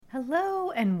Hello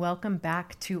and welcome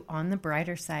back to On the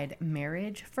Brighter Side,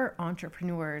 Marriage for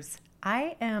Entrepreneurs.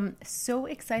 I am so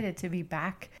excited to be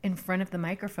back in front of the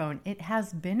microphone. It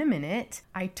has been a minute.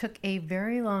 I took a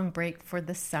very long break for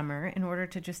the summer in order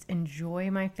to just enjoy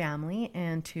my family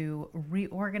and to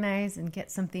reorganize and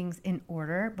get some things in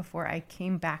order before I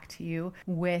came back to you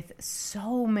with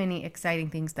so many exciting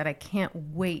things that I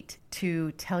can't wait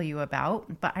to tell you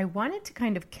about. But I wanted to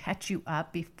kind of catch you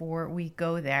up before we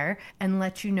go there and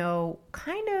let you know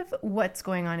kind of what's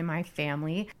going on in my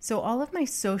family. So all of my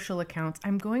social accounts,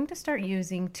 I'm going to start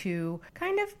using to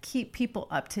kind of keep people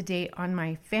up to date on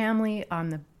my family, on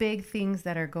the big things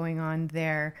that are going on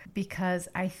there, because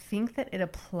I think that it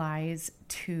applies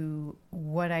to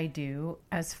what I do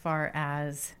as far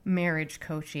as marriage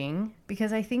coaching,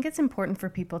 because I think it's important for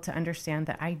people to understand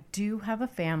that I do have a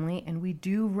family and we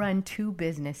do run two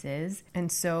businesses.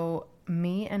 And so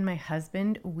me and my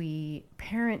husband, we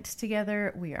parent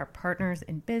together, we are partners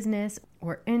in business,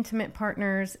 we're intimate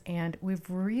partners, and we've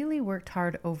really worked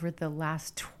hard over the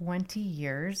last 20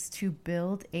 years to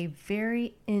build a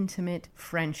very intimate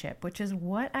friendship, which is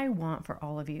what I want for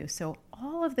all of you. So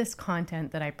all of this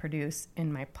content that I produce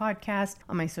in my podcast,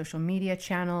 on my social media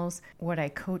channels, what I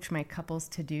coach my couples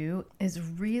to do is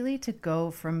really to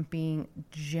go from being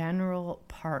general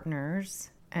partners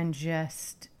and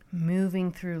just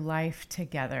moving through life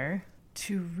together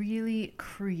to really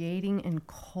creating and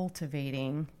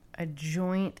cultivating a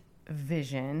joint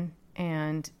vision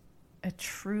and a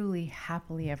truly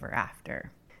happily ever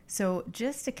after. So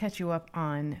just to catch you up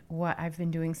on what I've been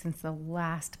doing since the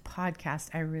last podcast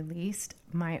I released,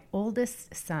 my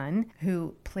oldest son,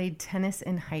 who played tennis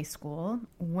in high school,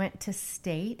 went to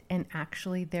state, and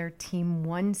actually their team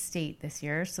won state this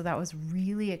year. So that was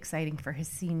really exciting for his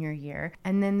senior year.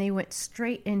 And then they went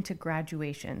straight into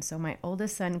graduation. So my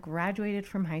oldest son graduated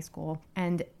from high school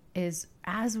and is,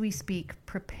 as we speak,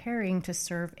 preparing to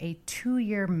serve a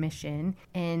 2-year mission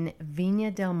in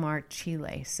Viña del Mar,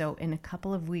 Chile. So in a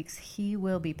couple of weeks, he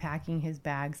will be packing his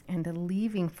bags and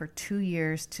leaving for 2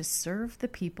 years to serve the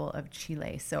people of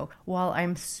Chile. So while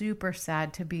I'm super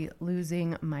sad to be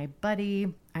losing my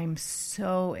buddy, I'm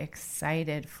so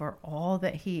excited for all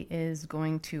that he is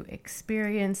going to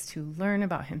experience, to learn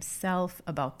about himself,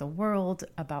 about the world,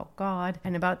 about God,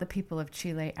 and about the people of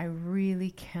Chile. I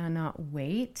really cannot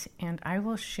wait, and I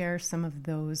will share some of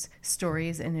those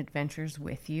stories and adventures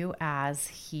with you as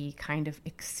he kind of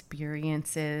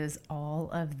experiences all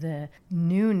of the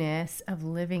newness of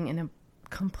living in a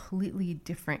completely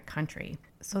different country.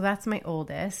 So that's my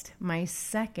oldest. My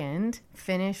second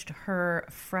finished her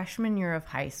freshman year of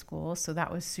high school. So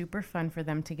that was super fun for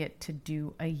them to get to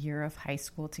do a year of high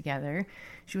school together.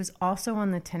 She was also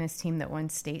on the tennis team that won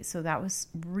state. So that was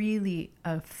really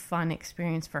a fun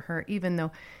experience for her, even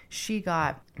though she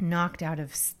got knocked out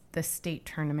of the state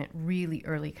tournament really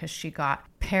early because she got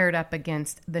paired up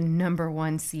against the number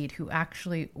 1 seed who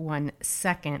actually won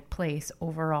second place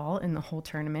overall in the whole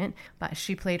tournament. But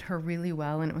she played her really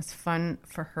well, and it was fun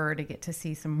for her to get to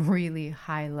see some really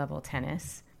high level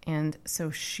tennis. And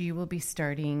so she will be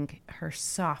starting her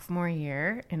sophomore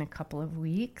year in a couple of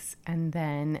weeks. And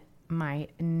then my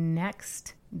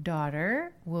next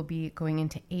daughter will be going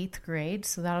into 8th grade.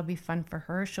 So that'll be fun for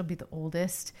her. She'll be the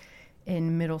oldest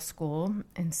in middle school,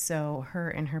 and so her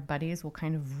and her buddies will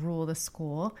kind of rule the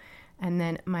school. And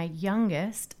then my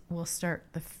youngest will start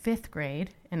the 5th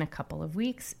grade in a couple of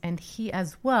weeks, and he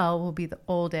as well will be the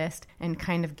oldest and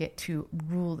kind of get to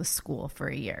rule the school for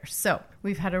a year. So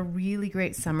we've had a really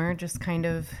great summer, just kind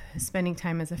of spending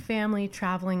time as a family,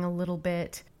 traveling a little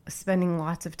bit, spending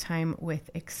lots of time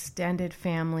with extended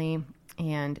family,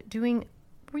 and doing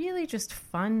really just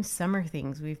fun summer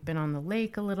things. We've been on the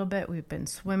lake a little bit. We've been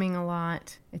swimming a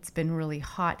lot. It's been really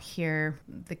hot here.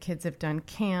 The kids have done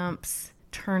camps,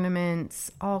 tournaments,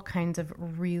 all kinds of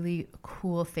really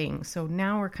cool things. So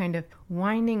now we're kind of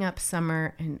winding up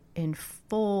summer and in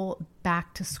full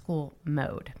back to school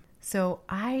mode. So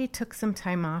I took some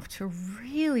time off to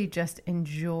really just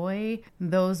enjoy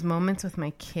those moments with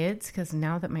my kids, because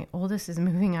now that my oldest is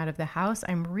moving out of the house,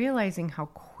 I'm realizing how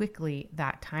quickly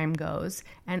that time goes.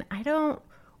 And I don't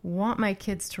want my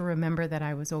kids to remember that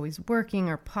I was always working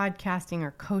or podcasting or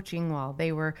coaching while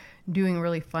they were doing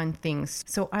really fun things.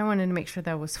 So I wanted to make sure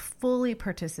that I was fully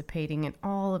participating in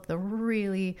all of the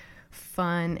really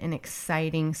fun and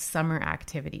exciting summer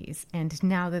activities. And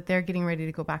now that they're getting ready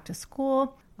to go back to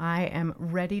school, I am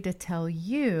ready to tell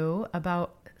you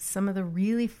about some of the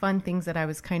really fun things that I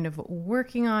was kind of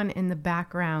working on in the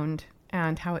background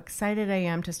and how excited I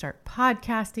am to start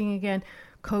podcasting again,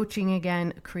 coaching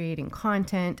again, creating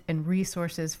content and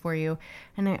resources for you.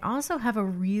 And I also have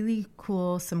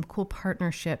some cool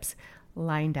partnerships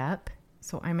lined up.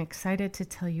 So I'm excited to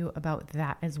tell you about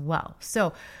that as well.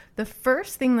 So the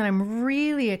first thing that I'm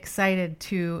really excited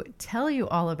to tell you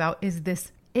all about is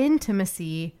this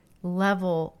intimacy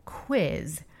level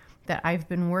quiz that I've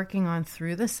been working on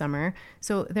through the summer.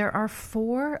 So there are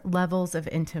 4 levels of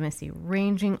intimacy,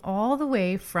 ranging all the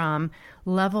way from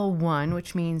level 1,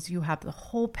 which means you have the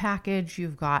whole package.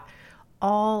 You've got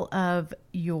all of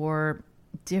your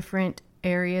different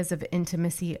areas of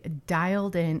intimacy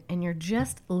dialed in, and you're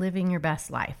just living your best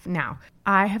life. Now,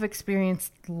 I have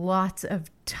experienced lots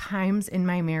of times in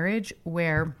my marriage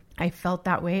where I felt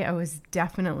that way. I was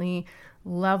definitely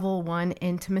level 1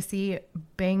 intimacy,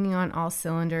 banging on all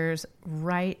cylinders,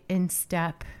 right in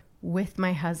step with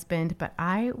my husband. But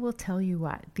I will tell you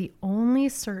what, the only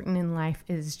certain in life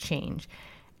is change.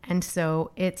 And so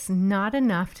it's not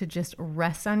enough to just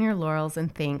rest on your laurels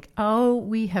and think, oh,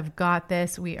 we have got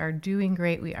this. We are doing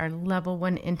great. We are level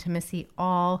 1 intimacy,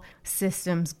 all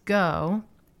systems go,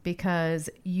 because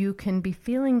you can be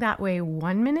feeling that way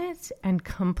 1 minute and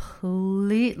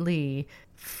completely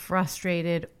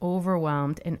frustrated,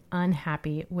 overwhelmed, and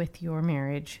unhappy with your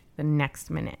marriage the next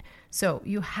minute. So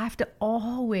you have to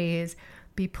always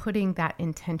be putting that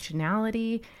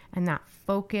intentionality and that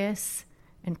focus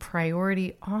and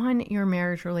priority on your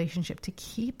marriage relationship to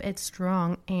keep it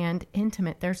strong and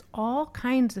intimate. There's all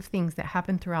kinds of things that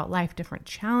happen throughout life, different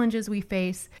challenges we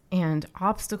face and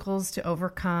obstacles to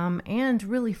overcome, and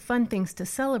really fun things to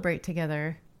celebrate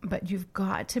together. But you've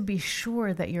got to be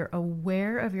sure that you're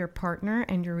aware of your partner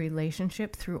and your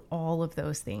relationship through all of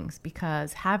those things,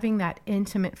 because having that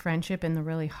intimate friendship in the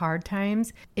really hard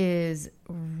times is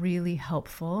really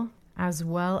helpful, as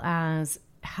well as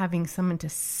having someone to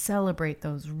celebrate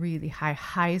those really high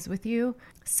highs with you.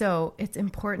 So it's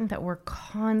important that we're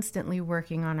constantly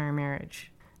working on our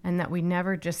marriage, and that we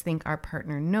never just think our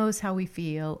partner knows how we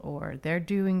feel or they're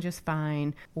doing just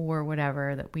fine or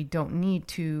whatever, that we don't need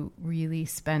to really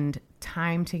spend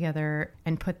time together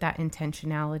and put that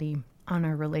intentionality on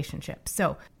our relationship.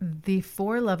 So the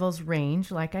 4 levels range,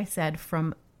 like I said,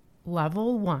 from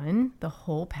level 1, the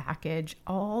whole package,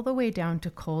 all the way down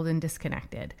to cold and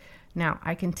disconnected. Now,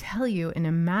 I can tell you in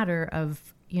a matter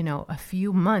of, a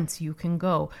few months, you can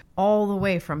go all the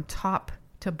way from top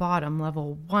to bottom,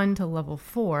 level 1 to level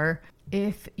 4,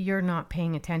 if you're not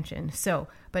paying attention. So,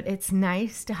 but it's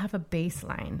nice to have a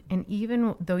baseline. And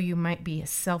even though you might be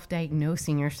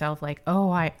self-diagnosing yourself like, oh,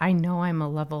 I know I'm a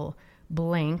level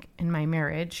blank in my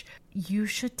marriage, you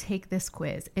should take this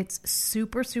quiz. It's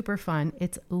super, super fun.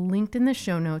 It's linked in the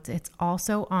show notes. It's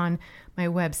also on my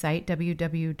website,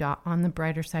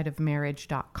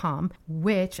 www.onthebrightersideofmarriage.com,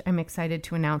 which I'm excited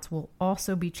to announce will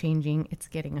also be changing. It's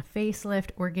getting a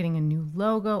facelift. We're getting a new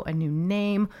logo, a new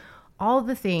name, all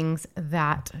the things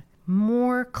that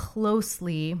more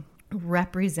closely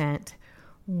represent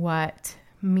what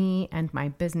me and my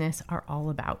business are all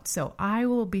about. So I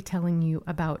will be telling you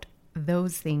about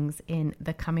those things in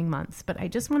the coming months. But I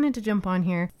just wanted to jump on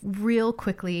here real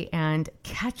quickly and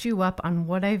catch you up on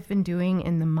what I've been doing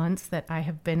in the months that I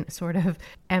have been sort of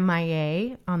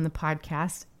MIA on the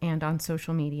podcast and on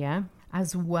social media,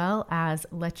 as well as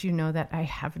let you know that I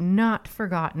have not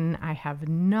forgotten. I have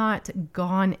not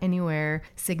gone anywhere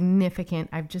significant.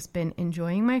 I've just been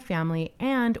enjoying my family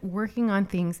and working on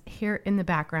things here in the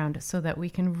background so that we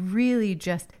can really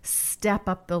just step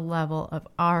up the level of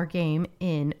our game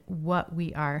in what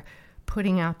we are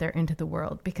putting out there into the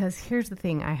world. Because here's the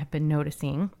thing I have been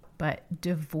noticing, but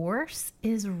divorce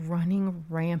is running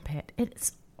rampant.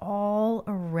 It's all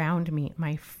around me.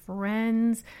 My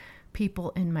friends,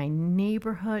 people in my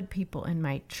neighborhood, people in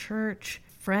my church,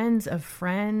 friends of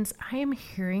friends. I am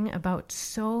hearing about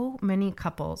so many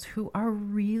couples who are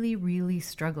really, really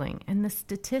struggling. And the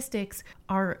statistics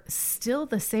are still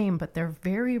the same, but they're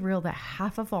very real, that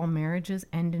half of all marriages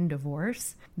end in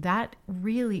divorce. That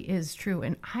really is true.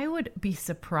 And I would be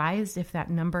surprised if that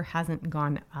number hasn't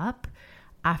gone up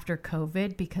after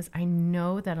COVID, because I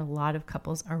know that a lot of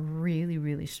couples are really,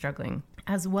 really struggling.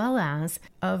 As well as,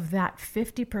 of that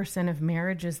 50% of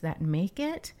marriages that make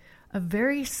it, a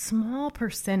very small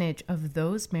percentage of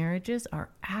those marriages are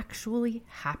actually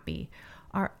happy,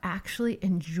 are actually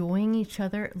enjoying each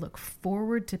other, look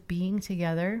forward to being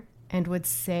together, and would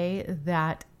say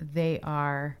that they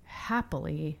are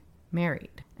happily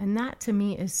married. And that to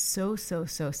me is so, so,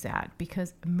 so sad,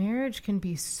 because marriage can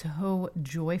be so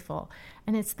joyful,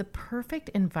 and it's the perfect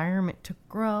environment to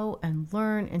grow and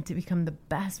learn and to become the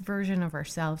best version of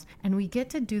ourselves. And we get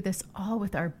to do this all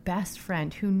with our best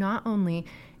friend, who not only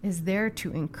is there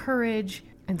to encourage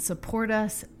and support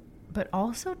us, but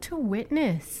also to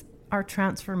witness our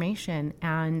transformation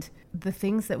and the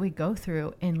things that we go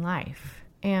through in life.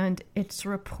 And it's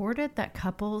reported that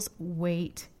couples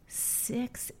wait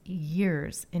 6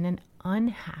 years in an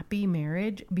unhappy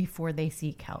marriage before they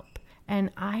seek help.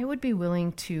 And I would be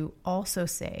willing to also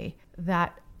say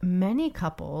that many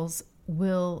couples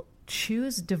will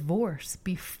choose divorce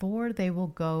before they will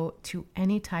go to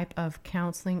any type of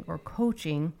counseling or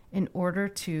coaching in order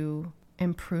to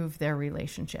improve their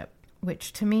relationship,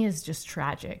 which to me is just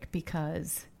tragic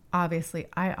because obviously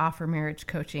I offer marriage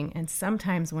coaching. And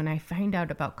sometimes when I find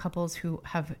out about couples who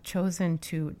have chosen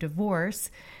to divorce,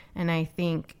 and I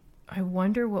think, I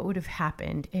wonder what would have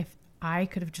happened if I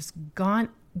could have just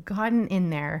gotten in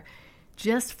there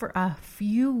just for a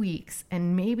few weeks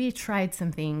and maybe tried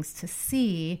some things to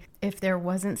see if there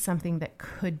wasn't something that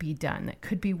could be done, that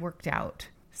could be worked out.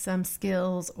 Some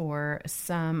skills or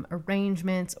some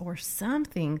arrangements or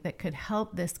something that could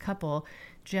help this couple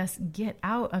just get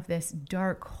out of this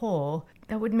dark hole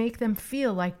that would make them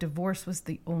feel like divorce was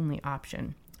the only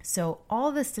option. So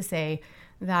all this to say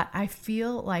that I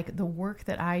feel like the work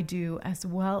that I do, as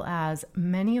well as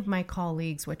many of my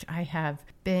colleagues, which I have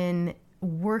been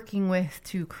working with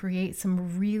to create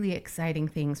some really exciting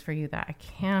things for you that I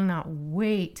cannot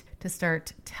wait to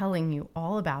start telling you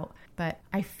all about. But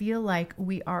I feel like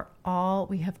we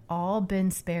have all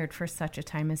been spared for such a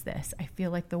time as this. I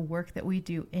feel like the work that we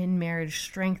do in marriage,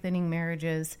 strengthening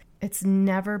marriages, it's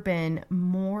never been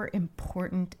more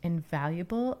important and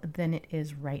valuable than it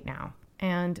is right now.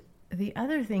 And the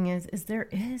other thing is there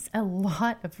is a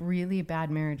lot of really bad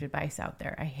marriage advice out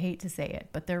there. I hate to say it,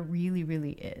 but there really,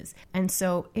 really is. And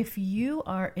so if you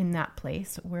are in that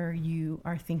place where you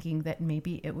are thinking that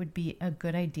maybe it would be a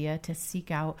good idea to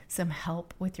seek out some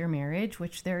help with your marriage,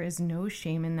 which there is no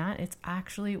shame in that, it's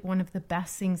actually one of the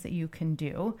best things that you can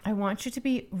do. I want you to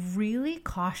be really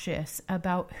cautious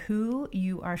about who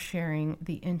you are sharing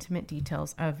the intimate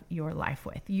details of your life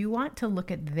with. You want to look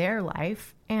at their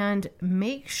life and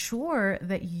make sure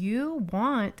that you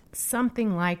want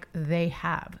something like they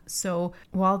have. So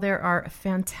while there are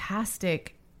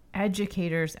fantastic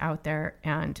educators out there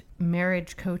and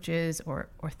marriage coaches or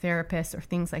therapists or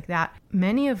things like that,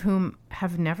 many of whom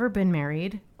have never been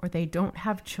married, or they don't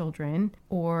have children,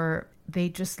 or they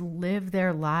just live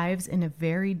their lives in a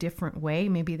very different way.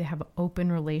 Maybe they have an open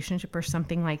relationship or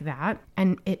something like that.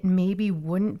 And it maybe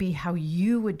wouldn't be how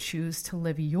you would choose to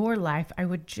live your life. I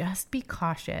would just be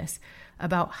cautious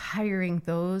about hiring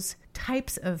those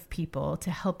types of people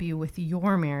to help you with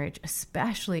your marriage,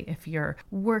 especially if you're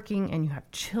working and you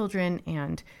have children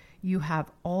and you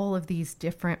have all of these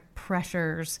different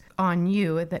pressures on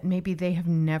you that maybe they have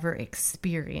never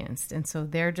experienced. And so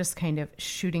they're just kind of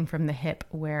shooting from the hip,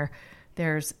 where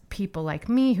there's people like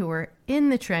me who are in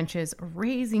the trenches,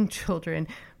 raising children,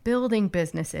 building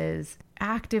businesses,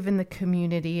 active in the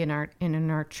community in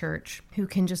our church, who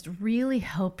can just really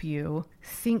help you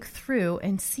think through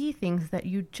and see things that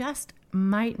you just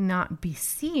might not be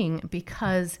seeing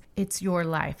because it's your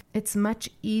life. It's much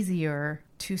easier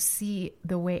to see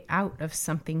the way out of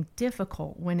something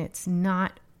difficult when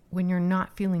you're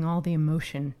not feeling all the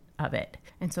emotion of it.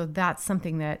 And so that's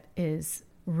something that is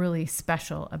really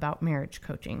special about marriage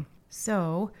coaching.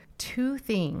 So 2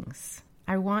 things.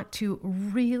 I want to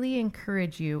really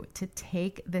encourage you to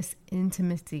take this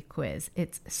intimacy quiz.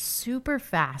 It's super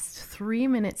fast, 3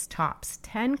 minutes tops,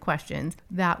 10 questions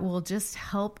that will just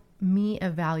help me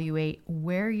evaluate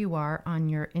where you are on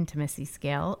your intimacy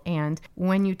scale. And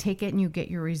when you take it and you get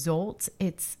your results,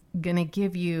 it's going to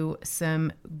give you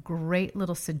some great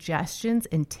little suggestions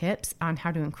and tips on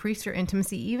how to increase your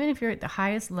intimacy. Even if you're at the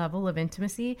highest level of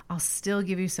intimacy, I'll still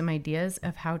give you some ideas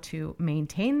of how to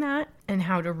maintain that and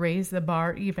how to raise the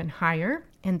bar even higher.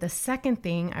 And the second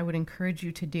thing I would encourage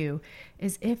you to do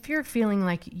is, if you're feeling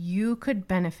like you could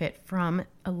benefit from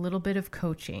a little bit of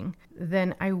coaching,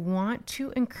 then I want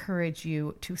to encourage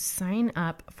you to sign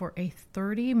up for a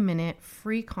 30-minute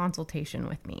free consultation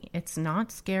with me. It's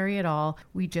not scary at all.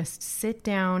 We just sit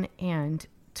down and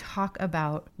talk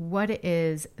about what it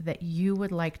is that you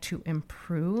would like to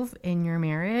improve in your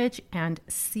marriage and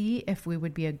see if we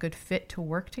would be a good fit to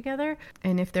work together,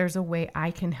 and if there's a way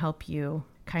I can help you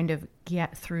kind of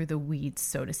get through the weeds,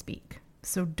 so to speak.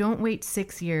 So don't wait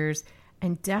 6 years,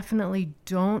 and definitely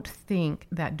don't think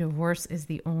that divorce is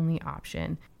the only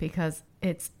option, because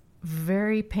it's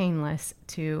very painless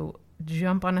to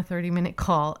jump on a 30-minute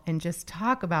call and just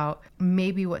talk about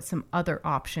maybe what some other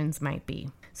options might be.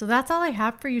 So that's all I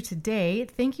have for you today.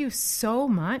 Thank you so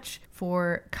much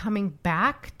for coming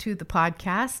back to the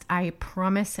podcast. I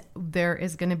promise there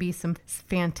is going to be some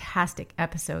fantastic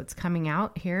episodes coming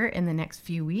out here in the next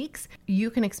few weeks. You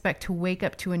can expect to wake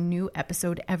up to a new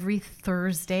episode every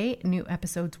Thursday. New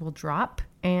episodes will drop.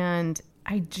 And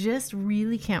I just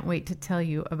really can't wait to tell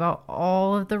you about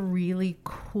all of the really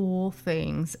cool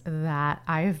things that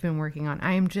I have been working on.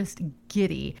 I am just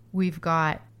giddy. We've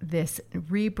got this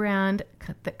rebrand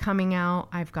coming out.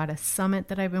 I've got a summit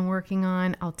that I've been working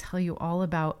on. I'll tell you all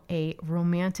about a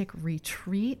romantic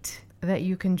retreat that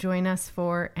you can join us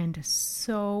for, and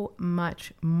so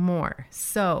much more.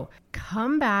 So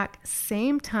come back,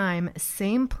 same time,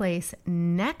 same place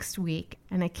next week,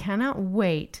 and I cannot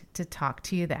wait to talk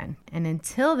to you then. And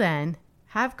until then,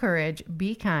 have courage,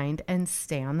 be kind, and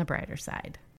stay on the brighter side.